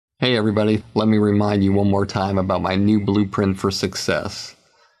Hey everybody, let me remind you one more time about my new Blueprint for Success.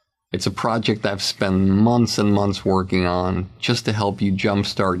 It's a project I've spent months and months working on just to help you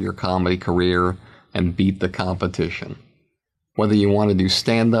jumpstart your comedy career and beat the competition. Whether you want to do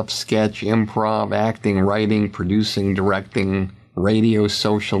stand-up, sketch, improv, acting, writing, producing, directing, radio,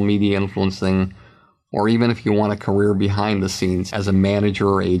 social media influencing, or even if you want a career behind the scenes as a manager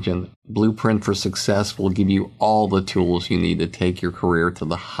or agent, Blueprint for Success will give you all the tools you need to take your career to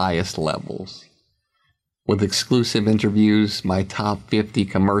the highest levels. With exclusive interviews, my top 50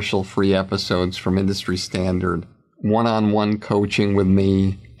 commercial-free episodes from industry standard, one-on-one coaching with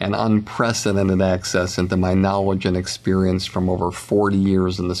me, and unprecedented access into my knowledge and experience from over 40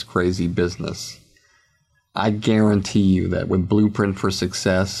 years in this crazy business. I guarantee you that with Blueprint for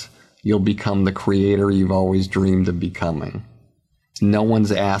Success, you'll become the creator you've always dreamed of becoming. No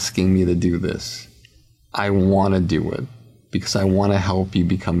one's asking me to do this. I want to do it because I want to help you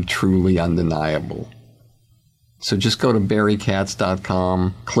become truly undeniable. So just go to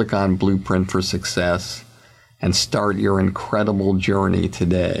barrykatz.com, click on Blueprint for Success, and start your incredible journey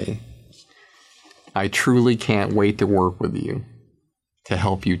today. I truly can't wait to work with you to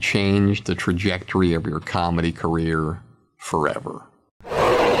help you change the trajectory of your comedy career forever.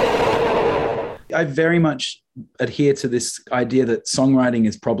 I very much adhere to this idea that songwriting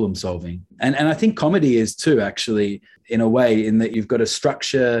is problem solving. And I think comedy is too, actually, in a way, in that you've got to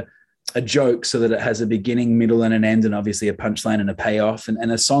structure a joke so that it has a beginning, middle, and an end, and obviously a punchline and a payoff.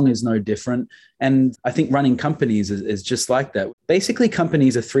 And a song is no different. And I think running companies is just like that. Basically,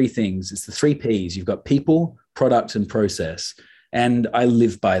 companies are three things. It's the three Ps. You've got people, product, and process. And I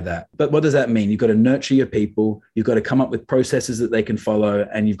live by that. But what does that mean? You've got to nurture your people. You've got to come up with processes that they can follow,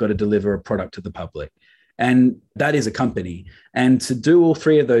 and you've got to deliver a product to the public. And that is a company. And to do all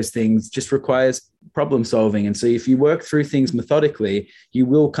three of those things just requires problem solving. And so if you work through things methodically, you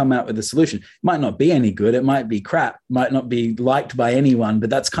will come out with a solution. It might not be any good. It might be crap, might not be liked by anyone, but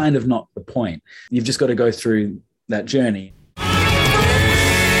that's kind of not the point. You've just got to go through that journey.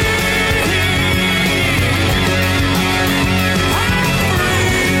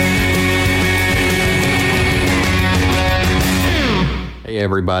 Hey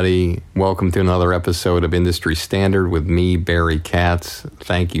everybody, welcome to another episode of Industry Standard with me, Barry Katz.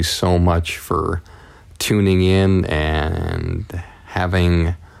 Thank you so much for tuning in and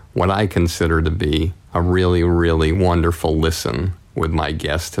having what I consider to be a really, really wonderful listen with my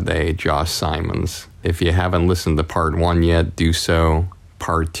guest today, Josh Simons. If you haven't listened to part 1 yet, do so.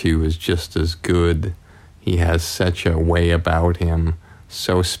 Part 2 is just as good. He has such a way about him,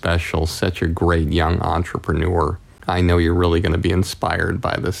 so special, such a great young entrepreneur. I know you're really going to be inspired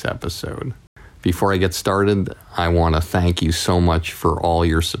by this episode. Before I get started, I want to thank you so much for all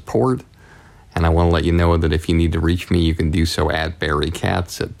your support, and I want to let you know that if you need to reach me, you can do so at Barry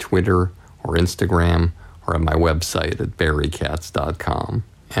Katz at Twitter or Instagram or at my website at barrykatz.com.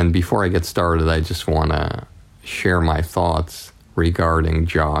 And before I get started, I just want to share my thoughts regarding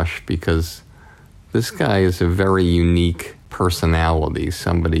Josh, because this guy is a very unique personality,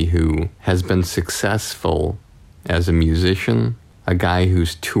 somebody who has been successful as a musician, a guy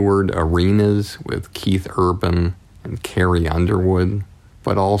who's toured arenas with Keith Urban and Carrie Underwood,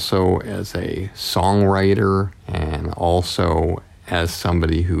 but also as a songwriter and also as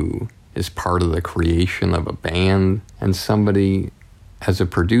somebody who is part of the creation of a band, and somebody as a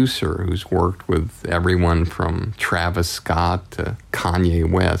producer who's worked with everyone from Travis Scott to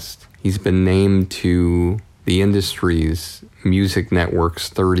Kanye West. He's been named to the industry's Music Network's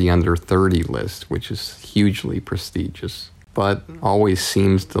 30 Under 30 list, which is hugely prestigious, but always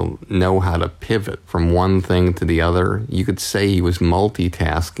seems to know how to pivot from one thing to the other. You could say he was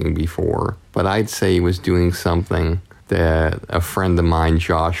multitasking before, but I'd say he was doing something that a friend of mine,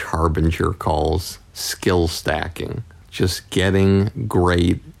 Josh Harbinger, calls skill stacking. Just getting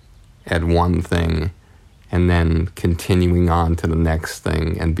great at one thing and then continuing on to the next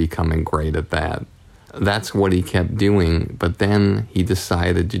thing and becoming great at that. That's what he kept doing, but then he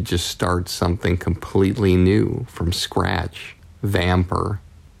decided to just start something completely new from scratch. Vamper,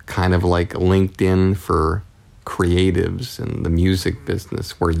 kind of like LinkedIn for creatives in the music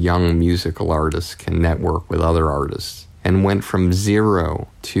business, where young musical artists can network with other artists, and went from 0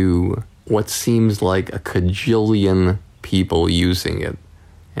 to what seems like a cajillion people using it,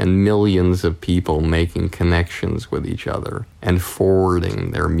 and millions of people making connections with each other and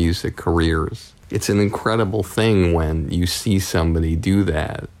forwarding their music careers. It's an incredible thing when you see somebody do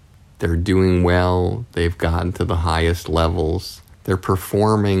that. They're doing well, they've gotten to the highest levels, they're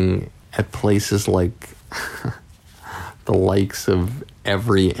performing at places like the likes of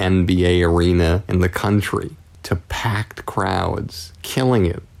every NBA arena in the country, to packed crowds, killing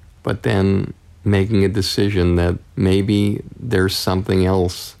it. but then making a decision that maybe there's something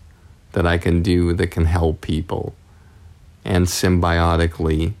else that I can do that can help people and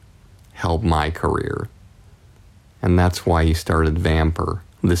symbiotically help my career. And that's why he started Vamper,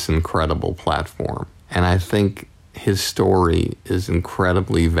 this incredible platform. And I think his story is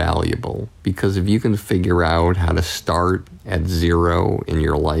incredibly valuable, because if you can figure out how to start at zero in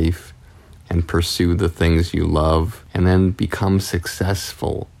your life and pursue the things you love, and then become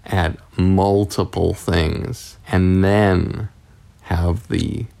successful at multiple things, and then have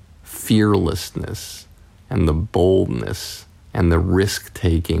the fearlessness and the boldness and the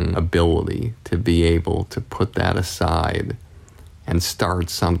risk-taking ability to be able to put that aside and start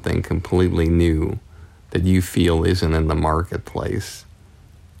something completely new that you feel isn't in the marketplace,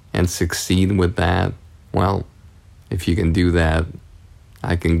 and succeed with that, well, if you can do that,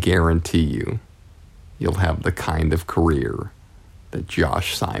 I can guarantee you'll have the kind of career that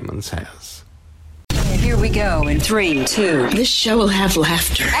Josh Simons has. Here we go in 3, 2. This show will have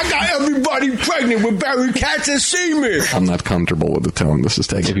laughter. I got everybody pregnant with Barry Katz and semen. I'm not comfortable with the tone this is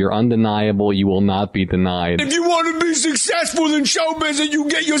taking. If you're undeniable, you will not be denied. If you want to be successful in show business, you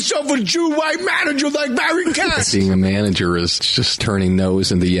get yourself a Jew white manager like Barry Katz. Being a manager is just turning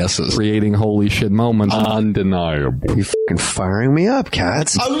no's into yeses. Creating holy shit moments. Undeniable. You fucking firing me up,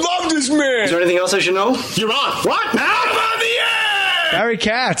 Katz. I love this man. Is there anything else I should know? You're on. What? I'm on the air. Barry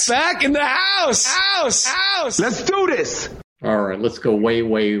Katz. Back in the house. Let's do this. All right, let's go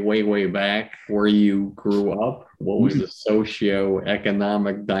way back where you grew up. What was the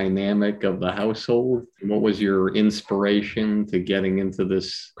socio-economic dynamic of the household? What was your inspiration to getting into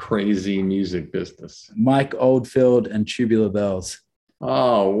this crazy music business? Mike Oldfield and Tubular Bells.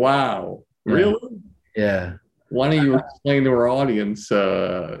 Oh, wow. Really? Yeah. Why don't you explain to our audience?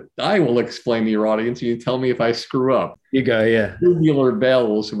 I will explain to your audience. You tell me if I screw up. You go, yeah. Tubular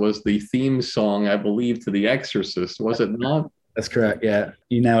Bells was the theme song, I believe, to The Exorcist. Was it not? That's correct. Yeah,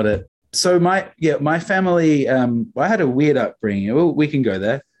 you nailed it. So my family, I had a weird upbringing. Well, we can go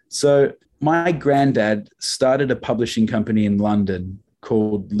there. So my granddad started a publishing company in London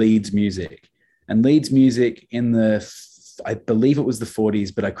called Leeds Music, and Leeds Music I believe it was the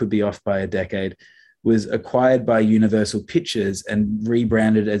 40s, but I could be off by a decade, was acquired by Universal Pictures and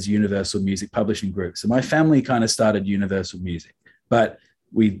rebranded as Universal Music Publishing Group. So my family kind of started Universal Music, but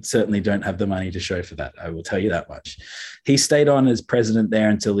we certainly don't have the money to show for that. I will tell you that much. He stayed on as president there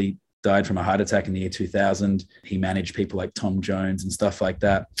until he died from a heart attack in the year 2000. He managed people like Tom Jones and stuff like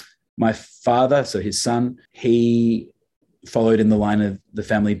that. My father, so his son, he followed in the line of the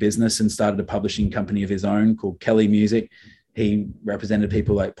family business and started a publishing company of his own called Kelly Music. He represented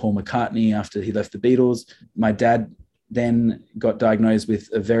people like Paul McCartney after he left the Beatles. My dad then got diagnosed with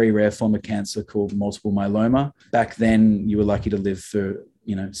a very rare form of cancer called multiple myeloma. Back then, you were lucky to live for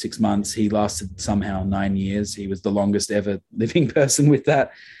 6 months. He lasted somehow 9 years. He was the longest ever living person with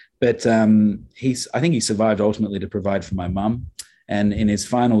that. But I think he survived ultimately to provide for my mum. And in his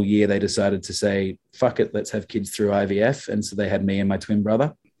final year, they decided to say, fuck it, let's have kids through IVF. And so they had me and my twin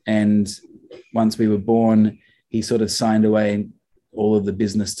brother. And once we were born, he sort of signed away all of the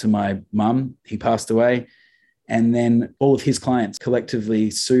business to my mum. He passed away. And then all of his clients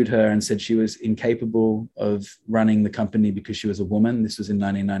collectively sued her and said she was incapable of running the company because she was a woman. This was in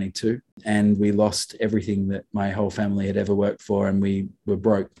 1992. And we lost everything that my whole family had ever worked for, and we were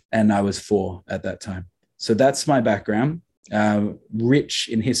broke. And I was 4 at that time. So that's my background. Rich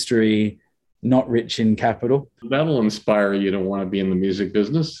in history, not rich in capital. That'll inspire you to want to be in the music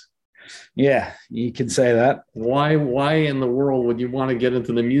business. Yeah, you can say that. Why in the world would you want to get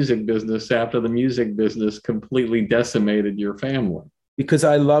into the music business after the music business completely decimated your family? Because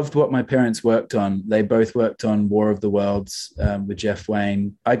I loved what my parents worked on. They both worked on War of the Worlds with Jeff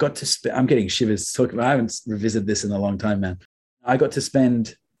Wayne. I got to I'm getting shivers talking about. I haven't revisited this in a long time, man. I got to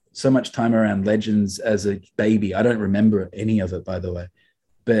spend so much time around legends as a baby. I don't remember any of it, by the way.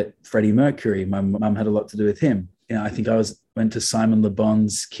 But Freddie Mercury, my mum had a lot to do with him. I think I went to Simon Le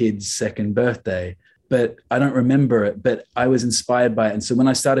Bon's kid's second birthday, but I don't remember it, but I was inspired by it. And so when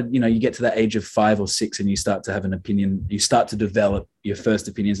I started, you get to that age of 5 or 6 and you start to have an opinion, you start to develop your first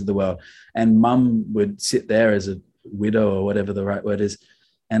opinions of the world. And mum would sit there as a widow or whatever the right word is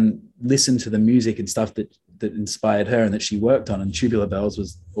and listen to the music and stuff that inspired her and that she worked on. And Tubular Bells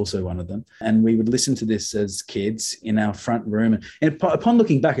was also one of them. And we would listen to this as kids in our front room. And upon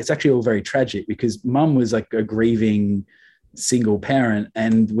looking back, it's actually all very tragic because mum was like a grieving single parent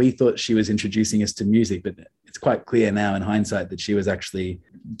and we thought she was introducing us to music, but it's quite clear now in hindsight that she was actually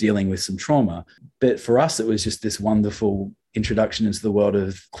dealing with some trauma. But for us, it was just this wonderful introduction into the world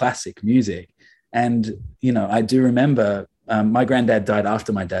of classic music. And, I do remember My granddad died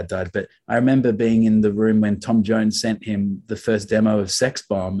after my dad died, but I remember being in the room when Tom Jones sent him the first demo of Sex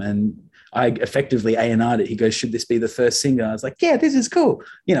Bomb, and I effectively A&R'd it. He goes, should this be the first single? I was like, yeah, this is cool.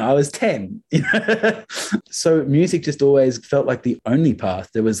 I was 10. So music just always felt like the only path.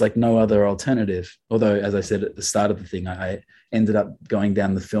 There was like no other alternative. Although, as I said at the start of the thing, I ended up going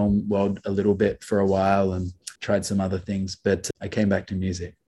down the film world a little bit for a while and tried some other things, but I came back to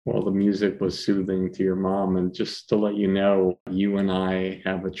music. Well, the music was soothing to your mom. And just to let you know, you and I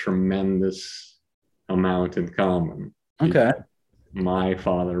have a tremendous amount in common. Okay. My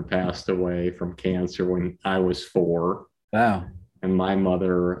father passed away from cancer when I was 4. Wow. And my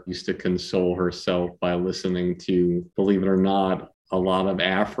mother used to console herself by listening to, believe it or not, a lot of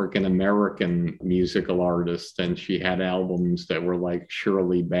African-American musical artists. And she had albums that were like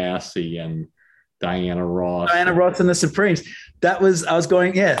Shirley Bassey and Diana Ross. Diana Ross and the Supremes. That was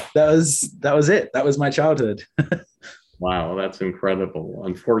it. That was my childhood. Wow, that's incredible.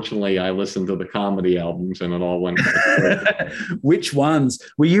 Unfortunately, I listened to the comedy albums and it all went. Which ones?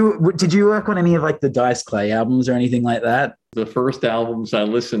 Did you work on any of like the Dice Clay albums or anything like that? The first albums I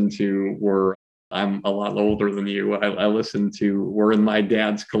listened to were, I'm a lot older than you. I listened to, were in my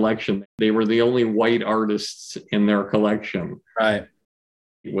dad's collection. They were the only white artists in their collection. Right.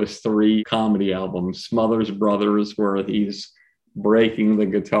 It was 3 comedy albums. Smothers Brothers, where he's breaking the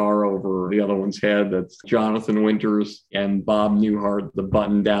guitar over the other one's head. That's Jonathan Winters, and Bob Newhart, The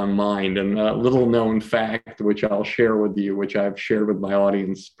Button Down Mind. And a little known fact, which I'll share with you, which I've shared with my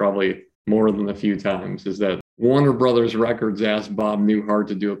audience probably more than a few times, is that Warner Brothers Records asked Bob Newhart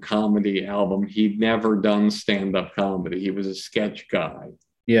to do a comedy album. He'd never done stand-up comedy. He was a sketch guy.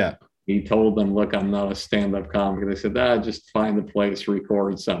 Yeah. He told them, look, I'm not a stand-up comic. They said, just find a place,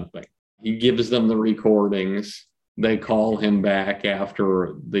 record something. He gives them the recordings. They call him back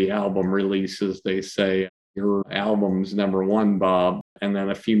after the album releases. They say, your album's #1, Bob. And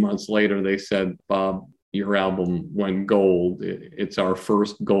then a few months later, they said, Bob, your album went gold. It's our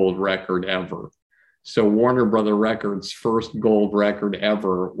first gold record ever. So Warner Brother Records' first gold record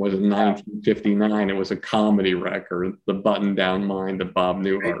ever was in 1959. It was a comedy record, The Button Down Mind of Bob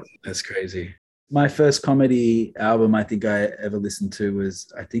Newhart. That's crazy. My first comedy album I think I ever listened to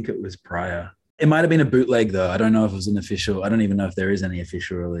was Pryor. It might have been a bootleg though. I don't know if it was an official. I don't even know if there is any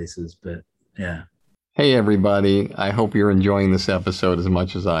official releases, but yeah. Hey everybody. I hope you're enjoying this episode as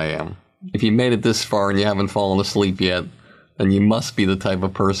much as I am. If you made it this far and you haven't fallen asleep yet, then you must be the type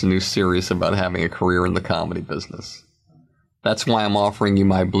of person who's serious about having a career in the comedy business. That's why I'm offering you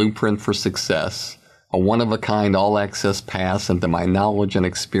my Blueprint for Success, a one-of-a-kind all-access pass into my knowledge and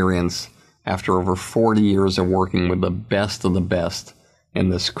experience after over 40 years of working with the best of the best in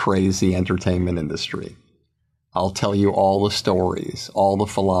this crazy entertainment industry. I'll tell you all the stories, all the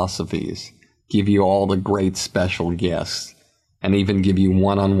philosophies, give you all the great special guests, and even give you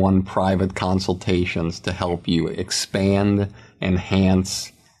one-on-one private consultations to help you expand,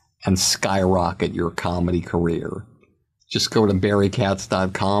 enhance, and skyrocket your comedy career. Just go to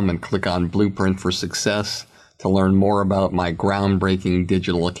barrykatz.com and click on Blueprint for Success to learn more about my groundbreaking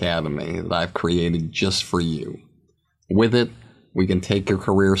digital academy that I've created just for you. With it, we can take your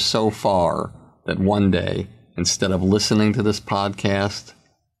career so far that one day, instead of listening to this podcast,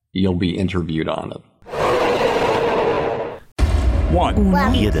 you'll be interviewed on it. 1,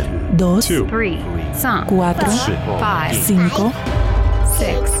 2, 3, 4, 5,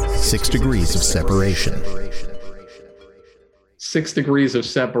 6. 6 degrees of separation. 6 degrees of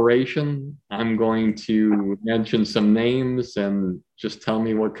separation. I'm going to mention some names and just tell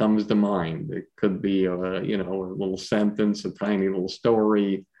me what comes to mind. It could be a little sentence, a tiny little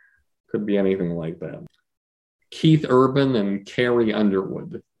story. Could be anything like that. Keith Urban and Carrie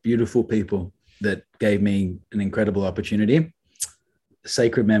Underwood. Beautiful people that gave me an incredible opportunity.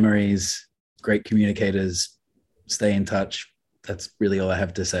 Sacred memories, great communicators, stay in touch. That's really all I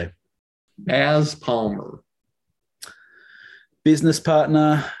have to say. Baz Palmer. Business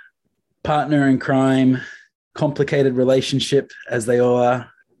partner in crime, complicated relationship as they all are.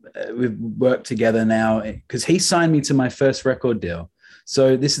 We've worked together now because he signed me to my first record deal.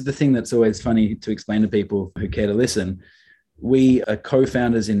 So this is the thing that's always funny to explain to people who care to listen. We are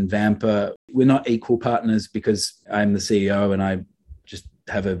co-founders in Vamper. We're not equal partners because I'm the CEO and I just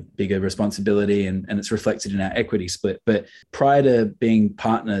have a bigger responsibility and it's reflected in our equity split. But prior to being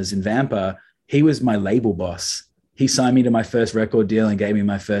partners in Vamper, he was my label boss. He signed me to my first record deal and gave me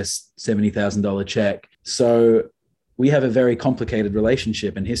my first $70,000 check. So we have a very complicated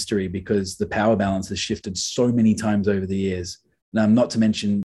relationship and history because the power balance has shifted so many times over the years. Now, not to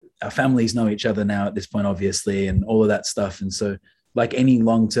mention our families know each other now at this point, obviously, and all of that stuff. And so like any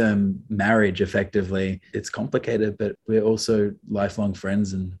long-term marriage, effectively, it's complicated, but we're also lifelong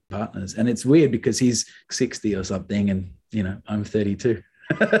friends and partners. And it's weird because he's 60 or something and, you know, I'm 32.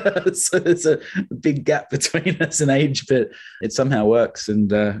 So there's a big gap between us in age, but it somehow works.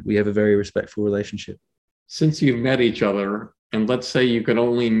 And we have a very respectful relationship. Since you've met each other, and let's say you could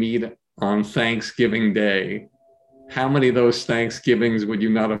only meet on Thanksgiving Day, how many of those Thanksgivings would you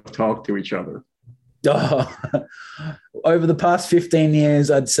not have talked to each other? Oh, over the past 15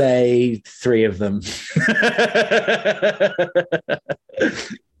 years, I'd say 3 of them.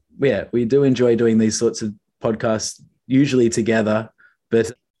 Yeah, we do enjoy doing these sorts of podcasts, usually together,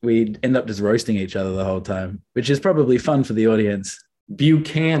 but we end up just roasting each other the whole time, which is probably fun for the audience.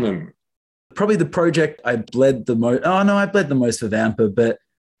 Buchanan. Probably the project I bled the most. Oh, no, I bled the most for Vampa, but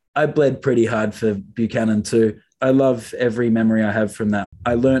I bled pretty hard for Buchanan too. I love every memory I have from that.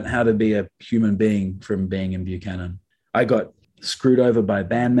 I learned how to be a human being from being in Buchanan. I got screwed over by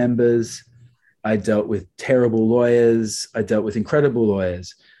band members. I dealt with terrible lawyers. I dealt with incredible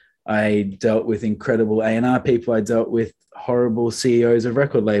lawyers. I dealt with incredible A&R people. I dealt with horrible CEOs of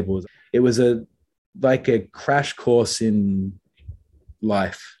record labels. It was like a crash course in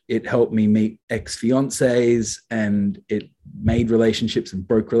life. It helped me meet ex-fiancés, and it made relationships and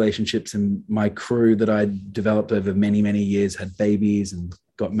broke relationships. And my crew that I developed over many, many years had babies and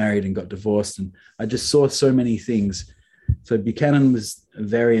got married and got divorced. And I just saw so many things. So Buchanan was a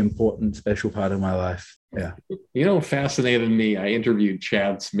very important, special part of my life. Yeah. You know, fascinated me. I interviewed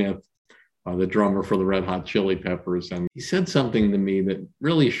Chad Smith, the drummer for the Red Hot Chili Peppers, and he said something to me that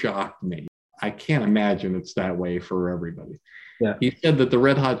really shocked me. I can't imagine it's that way for everybody. Yeah. He said that the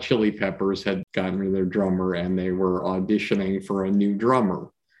Red Hot Chili Peppers had gotten rid of their drummer and they were auditioning for a new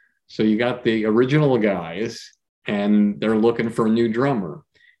drummer. So you got the original guys and they're looking for a new drummer.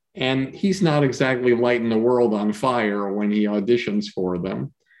 And he's not exactly lighting the world on fire when he auditions for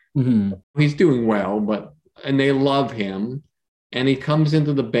them. Mm-hmm. He's doing well, and they love him. And he comes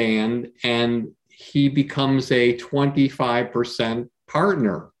into the band and he becomes a 25%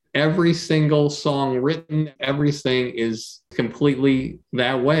 partner. Every single song written, everything is completely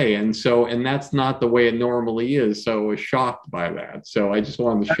that way. And that's not the way it normally is. So I was shocked by that. So I just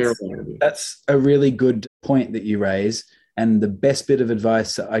wanted to share that with you. That's a really good point that you raise. And the best bit of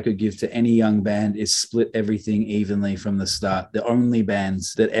advice that I could give to any young band is split everything evenly from the start. The only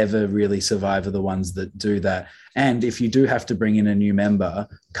bands that ever really survive are the ones that do that. And if you do have to bring in a new member,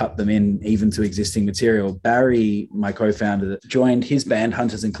 cut them in even to existing material. Barry, my co-founder, joined his band,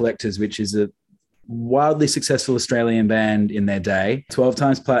 Hunters and Collectors, which is a wildly successful Australian band in their day. 12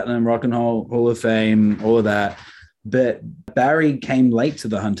 times platinum, Rock and Roll Hall of Fame, all of that. But Barry came late to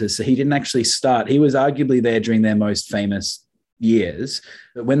the Hunters, so he didn't actually start. He was arguably there during their most famous years.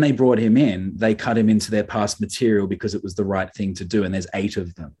 But when they brought him in, they cut him into their past material because it was the right thing to do. And there's 8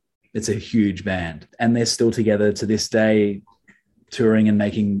 of them. It's a huge band. And they're still together to this day, touring and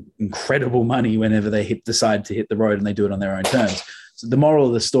making incredible money whenever they decide to hit the road, and they do it on their own terms. So the moral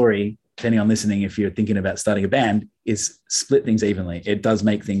of the story, depending on listening, if you're thinking about starting a band, is split things evenly. It does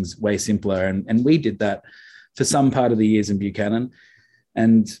make things way simpler. And we did that for some part of the years in Buchanan,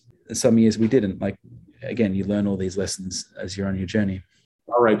 and some years we didn't. Like, again, you learn all these lessons as you're on your journey.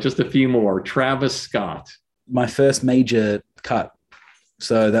 All right, just a few more. Travis Scott. My first major cut.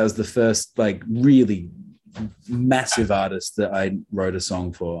 So that was the first like really massive artist that I wrote a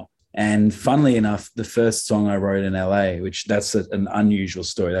song for. And funnily enough, the first song I wrote in LA, which that's an unusual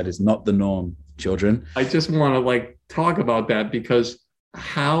story. That is not the norm, children. I just want to talk about that, because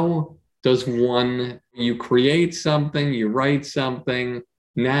how does you create something, you write something,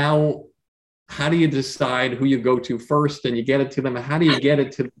 now how do you decide who you go to first and you get it to them? How do you get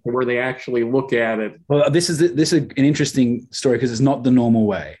it to where they actually look at it? Well, this is an interesting story because it's not the normal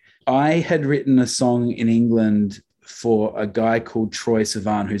way. I had written a song in England for a guy called Troye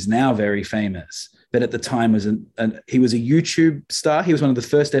Sivan, who's now very famous, but at the time he was a YouTube star. He was one of the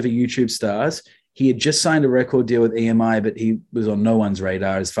first ever YouTube stars. He had just signed a record deal with EMI, but he was on no one's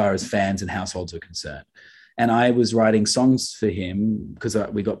radar as far as fans and households are concerned. And I was writing songs for him because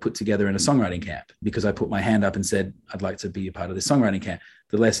we got put together in a songwriting camp, because I put my hand up and said, I'd like to be a part of this songwriting camp.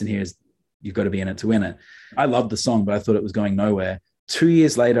 The lesson here is you've got to be in it to win it. I loved the song, but I thought it was going nowhere. 2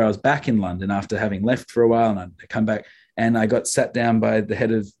 years later, I was back in London after having left for a while, and I come back and I got sat down by the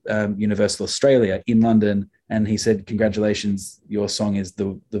head of Universal Australia in London. And he said, congratulations, your song is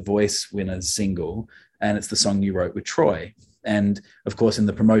the Voice winner's single. And it's the song you wrote with Troye. And of course, in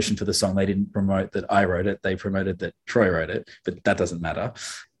the promotion for the song, they didn't promote that I wrote it. They promoted that Troye wrote it, but that doesn't matter.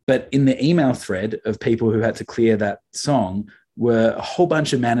 But in the email thread of people who had to clear that song were a whole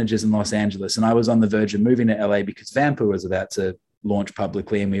bunch of managers in Los Angeles. And I was on the verge of moving to LA because Vampa was about to launch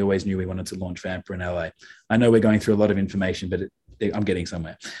publicly, and we always knew we wanted to launch Vampa in LA. I know we're going through a lot of information, but I'm getting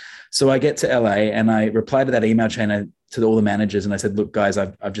somewhere. So I get to LA and I reply to that email chain to all the managers, and I said, look, guys,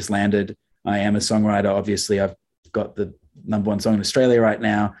 I've just landed. I am a songwriter. Obviously, I've got the #1 song in Australia right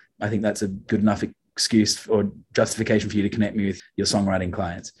now. I think that's a good enough excuse or justification for you to connect me with your songwriting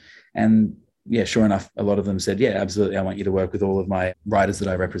clients. And yeah, sure enough, a lot of them said, yeah, absolutely. I want you to work with all of my writers that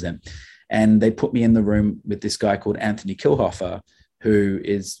I represent. And they put me in the room with this guy called Anthony Kilhofer, who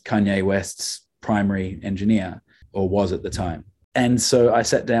is Kanye West's primary engineer, or was at the time. And so I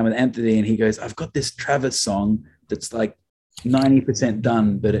sat down with Anthony and he goes, I've got this Travis song that's like 90%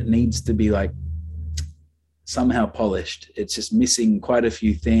 done, but it needs to be like somehow polished. It's just missing quite a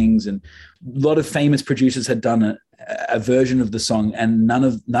few things. And a lot of famous producers had done a version of the song, and none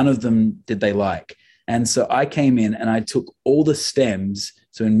of them did they like. And so I came in and I took all the stems.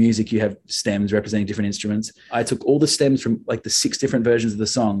 So in music, you have stems representing different instruments. I took all the stems from like the 6 different versions of the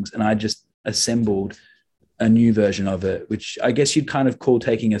songs, and I just assembled a new version of it, which I guess you'd kind of call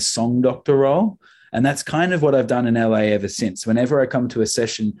taking a song doctor role. And that's kind of what I've done in LA ever since. Whenever I come to a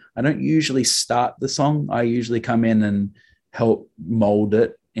session, I don't usually start the song. I usually come in and help mold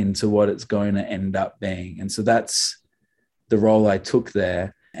it into what it's going to end up being. And so that's the role I took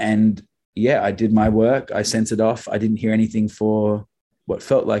there. And yeah, I did my work. I sent it off. I didn't hear anything for what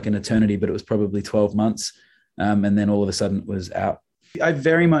felt like an eternity, but it was probably 12 months. And then all of a sudden it was out. I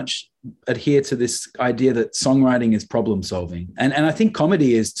very much adhere to this idea that songwriting is problem solving. And I think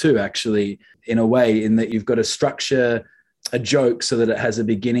comedy is too, actually, in a way, in that you've got to structure a joke so that it has a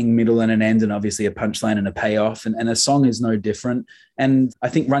beginning, middle, and an end, and obviously a punchline and a payoff. And a song is no different. And I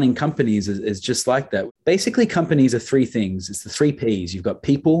think running companies is just like that. Basically, companies are 3 things. It's the 3 Ps. You've got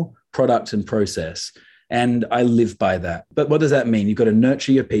people, product, and process. And I live by that. But what does that mean? You've got to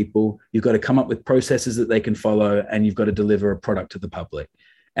nurture your people. You've got to come up with processes that they can follow, and you've got to deliver a product to the public.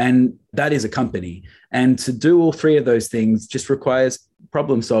 And that is a company. And to do all 3 of those things just requires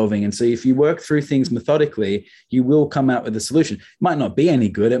problem solving. And so if you work through things methodically, you will come out with a solution. It might not be any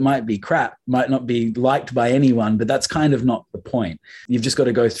good. It might be crap, might not be liked by anyone, but that's kind of not the point. You've just got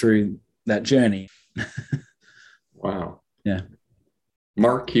to go through that journey. Wow. Yeah.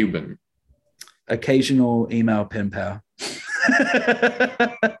 Mark Cuban. Occasional email pen pal.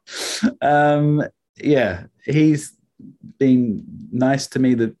 Yeah, he's been nice to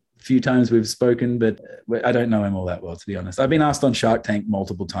me the few times we've spoken, but I don't know him all that well, to be honest. I've been asked on Shark Tank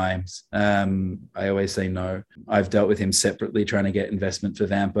multiple times. I always say no. I've dealt with him separately, trying to get investment for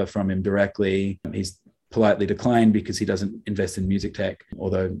Vampa from him directly. He's politely declined because he doesn't invest in music tech,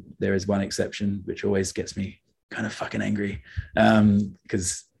 although there is one exception, which always gets me kind of fucking angry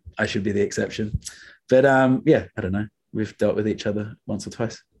because I should be the exception. But yeah, I don't know. We've dealt with each other once or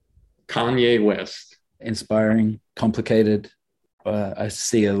twice. Kanye West. Inspiring, complicated. I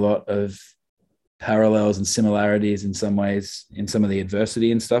see a lot of parallels and similarities in some ways in some of the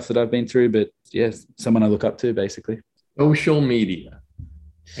adversity and stuff that I've been through. But yes, someone I look up to, basically. Social media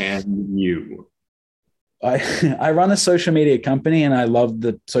and you. I run a social media company, and I love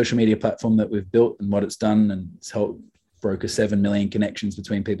the social media platform that we've built and what it's done, and it's helped broker 7 million connections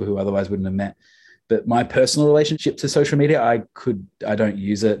between people who otherwise wouldn't have met. But my personal relationship to social media, I don't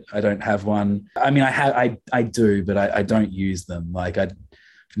use it. I don't have one. I mean, I do, but I don't use them. Like, I've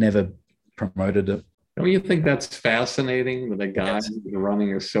never promoted it. Don't you think that's fascinating that a guy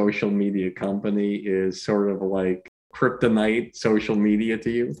running a social media company is sort of like kryptonite social media to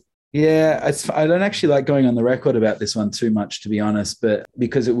you? Yeah, I don't actually like going on the record about this one too much, to be honest, but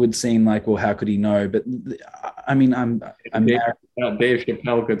because it would seem like, well, how could he know? But I mean, I'm Dave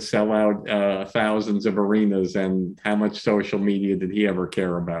Chappelle could sell out thousands of arenas, and how much social media did he ever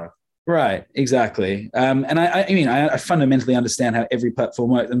care about? Right, exactly. And I mean, I fundamentally understand how every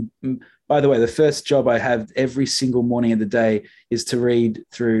platform works. And by the way, the first job I have every single morning of the day is to read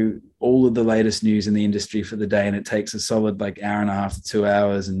through all of the latest news in the industry for the day. And it takes a solid like hour and a half to 2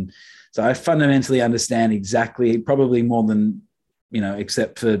 hours. And so I fundamentally understand exactly, probably more than,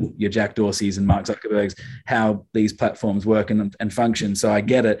 except for your Jack Dorsey's and Mark Zuckerberg's, how these platforms work and function. So I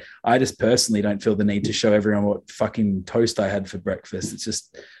get it. I just personally don't feel the need to show everyone what fucking toast I had for breakfast. It's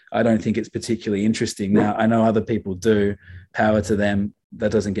just, I don't think it's particularly interesting. Now, I know other people do. Power to them.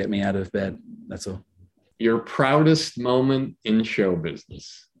 That doesn't get me out of bed. That's all. Your proudest moment in show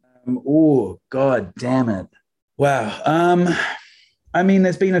business? Oh, God damn it. Wow. I mean,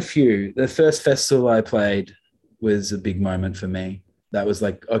 there's been a few. The first festival I played was a big moment for me. That was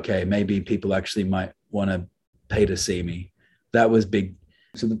like, okay, maybe people actually might want to pay to see me. That was big.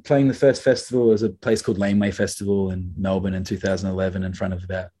 So playing the first festival was a place called Laneway Festival in Melbourne in 2011 in front of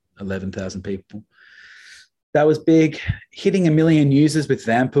about 11,000 people. That was big. Hitting 1 million users with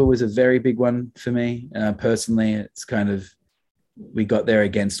Vampa was a very big one for me. Personally, it's kind of, we got there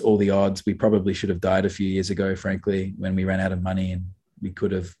against all the odds. We probably should have died a few years ago, frankly, when we ran out of money and we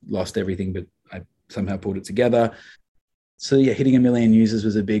could have lost everything, but I somehow pulled it together. So yeah, hitting 1 million users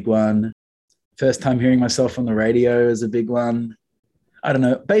was a big one. First time hearing myself on the radio is a big one. I don't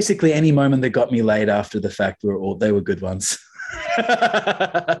know. Basically, any moment that got me laid after the fact they were good ones.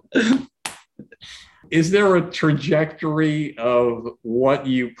 Is there a trajectory of what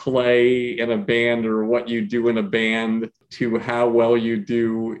you play in a band or what you do in a band to how well you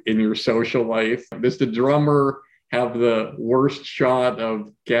do in your social life? Does the drummer have the worst shot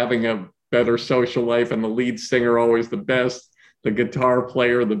of having a better social life and the lead singer always the best? The guitar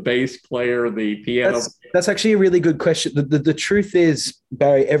player, the bass player, the piano. That's actually a really good question. The truth is,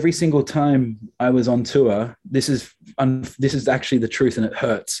 Barry, every single time I was on tour, this is actually the truth, and it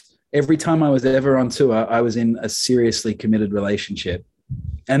hurts. Every time I was ever on tour, I was in a seriously committed relationship,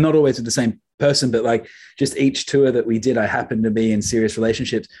 and not always with the same person, but like just each tour that we did, I happened to be in serious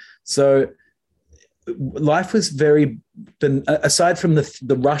relationships. So life was very, aside from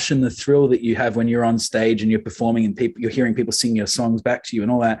the rush and the thrill that you have when you're on stage and you're performing and you're hearing people sing your songs back to you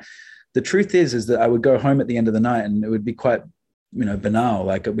and all that, the truth is that I would go home at the end of the night and it would be quite, banal.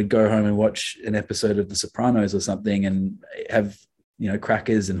 Like I would go home and watch an episode of The Sopranos or something and have,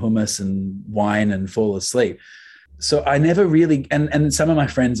 crackers and hummus and wine and fall asleep. So I never really, and some of my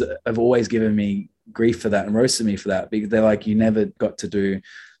friends have always given me grief for that and roasted me for that, because they're like, you never got to do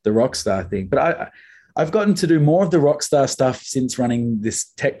the rock star thing. But I've gotten to do more of the rock star stuff since running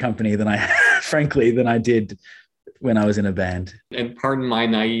this tech company than I did when I was in a band. And pardon my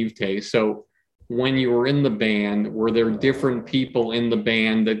naivete. So when you were in the band, were there different people in the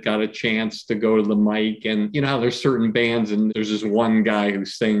band that got a chance to go to the mic? And you know how there's certain bands and there's just one guy who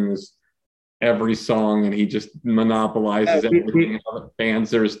sings every song and he just monopolizes everything. In other bands,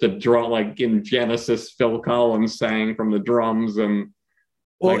 there's the draw, like in Genesis, Phil Collins sang from the drums. And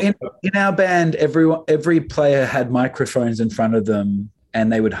well, in our band, every player had microphones in front of them and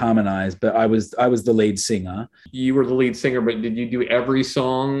they would harmonize, but I was the lead singer. You were the lead singer, but did you do every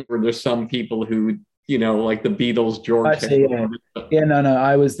song? Or there's some people who, like the Beatles, George. No,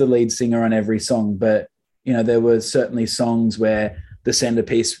 I was the lead singer on every song, but there were certainly songs where the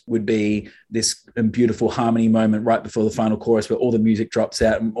centerpiece would be this beautiful harmony moment right before the final chorus where all the music drops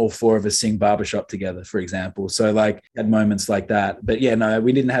out and all four of us sing Barbershop together, for example. So like had moments like that. But yeah, no,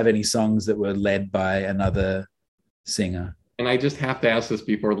 we didn't have any songs that were led by another singer. And I just have to ask this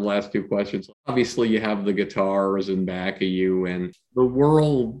before the last two questions. Obviously, you have the guitars in back of you, and the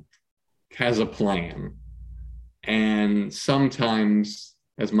world has a plan. And sometimes,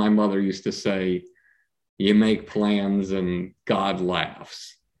 as my mother used to say, you make plans and God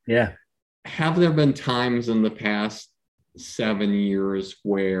laughs. Yeah. Have there been times in the past 7 years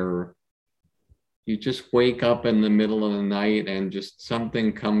where you just wake up in the middle of the night and just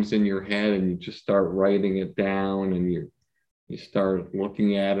something comes in your head and you just start writing it down and you start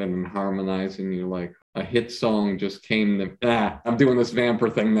looking at it and harmonizing? You're like, a hit song just came I'm doing this Vamper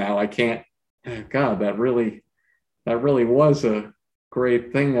thing now. I can't, God, that really was a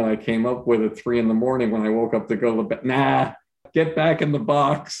great thing that I came up with at 3 a.m. when I woke up to go to bed. Get back in the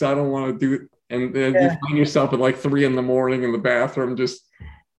box. I don't want to do it. And then you find yourself at like 3 a.m. in the bathroom, just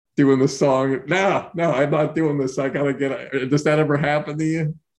doing the song. No, I'm not doing this. I got to get it. Does that ever happen to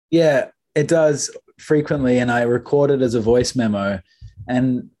you? Yeah, it does frequently. And I record it as a voice memo.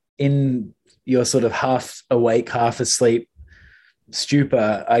 And in your sort of half awake, half asleep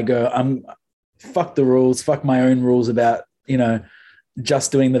stupor, I go, fuck the rules, fuck my own rules about,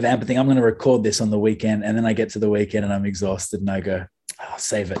 just doing the Vamper thing. I'm going to record this on the weekend. And then I get to the weekend and I'm exhausted and I go, I'll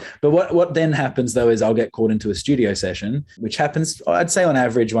save it. But what then happens though is I'll get called into a studio session, which happens, I'd say on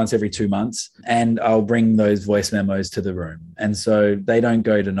average once every 2 months. And I'll bring those voice memos to the room. And so they don't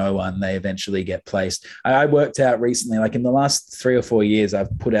go to no one. They eventually get placed. I worked out recently, like in the last 3 or 4 years,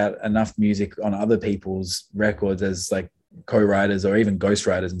 I've put out enough music on other people's records as like co-writers or even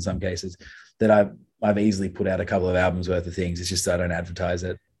ghostwriters in some cases that I've easily put out a couple of albums worth of things. It's just I don't advertise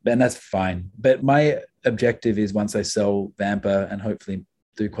it. And that's fine. But my objective is once I sell Vamper and hopefully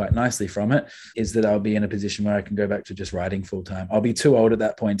do quite nicely from it, is that I'll be in a position where I can go back to just writing full time. I'll be too old at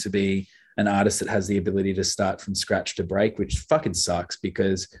that point to be an artist that has the ability to start from scratch to break, which fucking sucks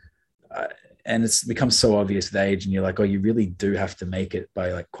because, and it's become so obvious with age and you're like, oh, you really do have to make it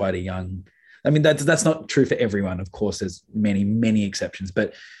by like quite a young, I mean, that's not true for everyone. Of course, there's many, many exceptions,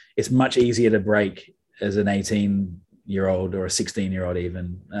 but it's much easier to break as an 18-year-old or a 16-year-old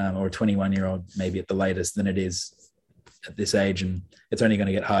even, or a 21-year-old maybe at the latest than it is at this age. And it's only going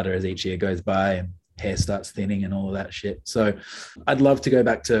to get harder as each year goes by. And hair starts thinning and all of that shit. So I'd love to go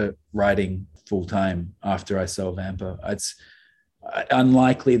back to writing full time after I sell Vamper. It's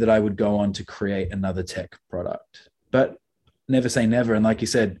unlikely that I would go on to create another tech product, but never say never. And like you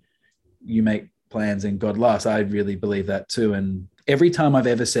said, you make plans and God laughs. I really believe that too. And every time I've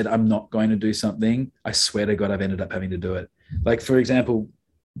ever said I'm not going to do something, I swear to God, I've ended up having to do it. Like, for example,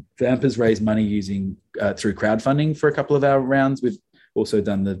 Vamper's raised money using through crowdfunding for a couple of our rounds. We've also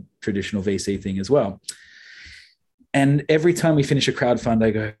done the traditional VC thing as well. And every time we finish a crowdfund,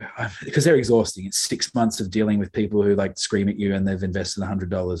 I go, because they're exhausting. It's 6 months of dealing with people who like scream at you and they've invested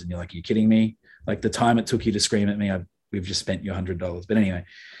 $100 and you're like, are you kidding me? Like the time it took you to scream at me, we've just spent your $100. But anyway,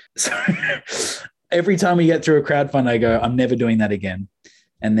 so every time we get through a crowdfund, I go, I'm never doing that again.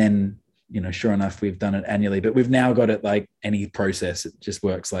 And then, sure enough, we've done it annually, but we've now got it like any process. It just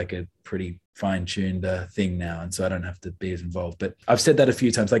works like a pretty fine-tuned thing now. And so I don't have to be as involved. But I've said that a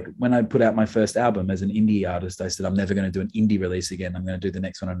few times. Like when I put out my first album as an indie artist, I said, I'm never going to do an indie release again. I'm going to do the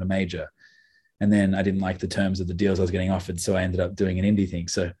next one on a major. And then I didn't like the terms of the deals I was getting offered. So I ended up doing an indie thing.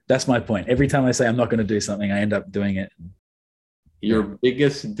 So that's my point. Every time I say I'm not going to do something, I end up doing it. Your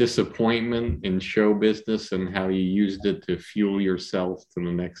biggest disappointment in show business and how you used it to fuel yourself to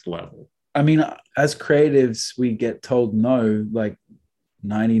the next level? I mean, as creatives, we get told no like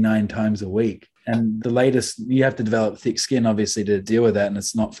 99 times a week. And the latest, you have to develop thick skin, obviously, to deal with that. And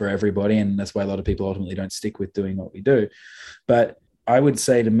it's not for everybody. And that's why a lot of people ultimately don't stick with doing what we do. But I would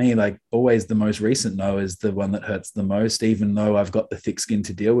say to me, like always the most recent no is the one that hurts the most, even though I've got the thick skin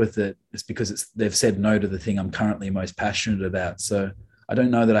to deal with it. It's because they've said no to the thing I'm currently most passionate about. So I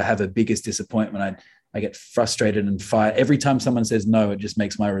don't know that I have a biggest disappointment. I get frustrated and fight. Every time someone says no, it just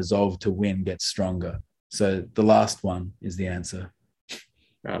makes my resolve to win get stronger. So the last one is the answer.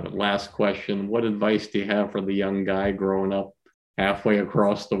 Last question. What advice do you have for the young guy growing up halfway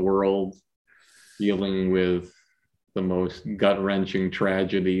across the world, dealing with the most gut-wrenching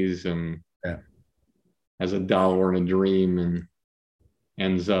tragedies and has a dollar and a dream and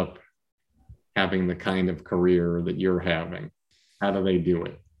ends up having the kind of career that you're having? How do they do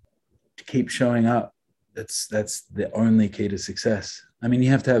it? To keep showing up. That's the only key to success. I mean, you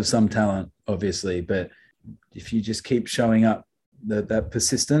have to have some talent, obviously, but if you just keep showing up, that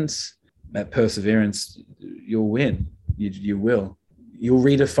persistence, that perseverance, you'll win. You will. You'll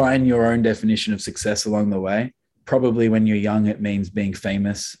redefine your own definition of success along the way. Probably when you're young, it means being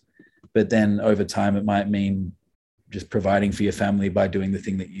famous, but then over time, it might mean just providing for your family by doing the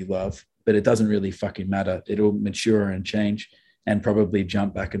thing that you love. But it doesn't really fucking matter. It'll mature and change and probably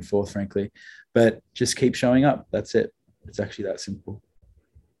jump back and forth, frankly. But just keep showing up. That's it. It's actually that simple.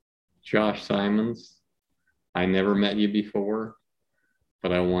 Josh Simons, I never met you before,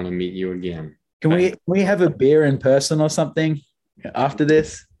 but I want to meet you again. Can we have a beer in person or something after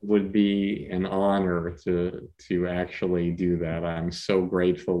this? It would be an honor to actually do that. I'm so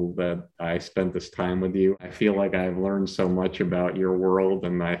grateful that I spent this time with you. I feel like I've learned so much about your world,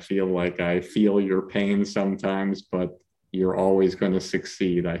 and I feel like I feel your pain sometimes, but you're always going to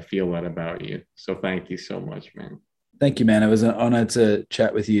succeed. I feel that about you. So thank you so much, man. Thank you, man. It was an honor to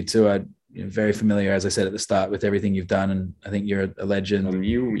chat with you too. I'm very familiar, as I said at the start, with everything you've done. And I think you're a legend. And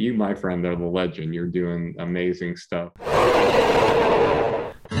you, my friend, are the legend. You're doing amazing stuff.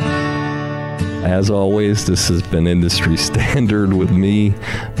 As always, this has been Industry Standard with me,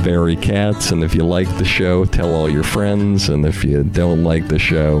 Barry Katz. And if you like the show, tell all your friends. And if you don't like the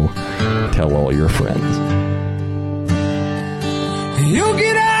show, tell all your friends. You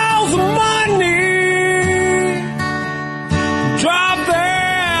get all the money, drive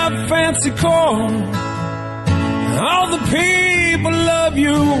that fancy car. All the people love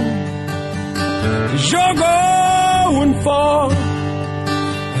you, 'cause you're going far.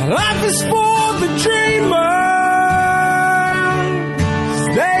 Life is for the dreamers,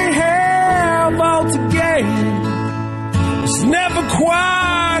 they have all to gain. It's never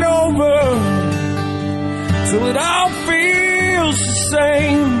quite over till it all feels the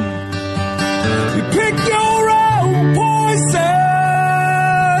same. You pick your own poison,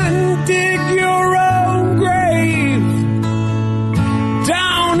 dig your own grave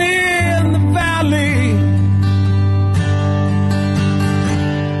down in the valley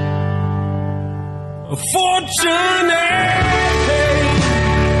of fortune.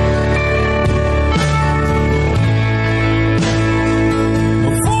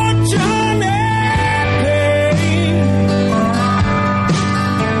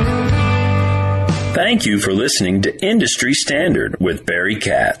 Thank you for listening to Industry Standard with Barry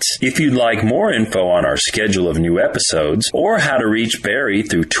Katz. If you'd like more info on our schedule of new episodes or how to reach Barry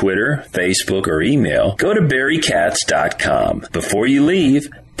through Twitter, Facebook, or email, go to barrykatz.com. Before you leave,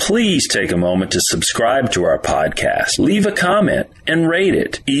 Please take a moment to subscribe to our podcast, leave a comment, and rate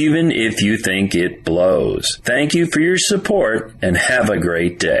it, even if you think it blows. Thank you for your support, and have a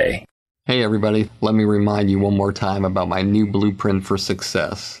great day. Hey everybody, let me remind you one more time about my new Blueprint for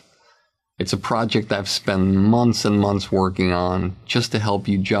Success. It's a project I've spent months and months working on just to help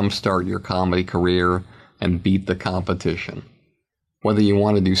you jumpstart your comedy career and beat the competition. Whether you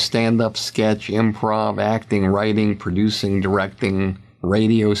want to do stand-up, sketch, improv, acting, writing, producing, directing,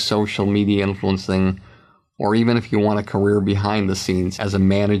 radio, social media influencing, or even if you want a career behind the scenes as a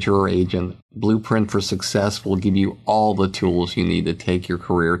manager or agent, Blueprint for Success will give you all the tools you need to take your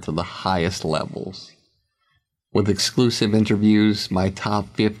career to the highest levels. With exclusive interviews, my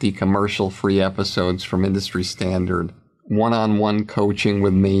top 50 commercial-free episodes from Industry Standard, one-on-one coaching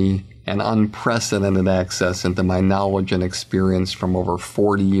with me, and unprecedented access into my knowledge and experience from over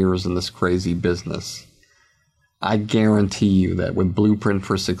 40 years in this crazy business. I guarantee you that with Blueprint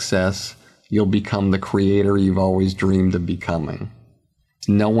for Success, you'll become the creator you've always dreamed of becoming.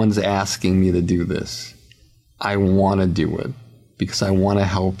 No one's asking me to do this. I want to do it because I want to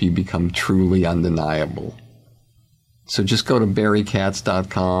help you become truly undeniable. So just go to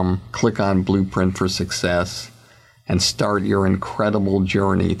barrykatz.com, click on Blueprint for Success, and start your incredible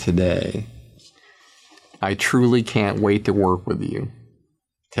journey today. I truly can't wait to work with you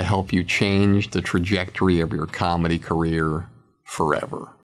to help you change the trajectory of your comedy career forever.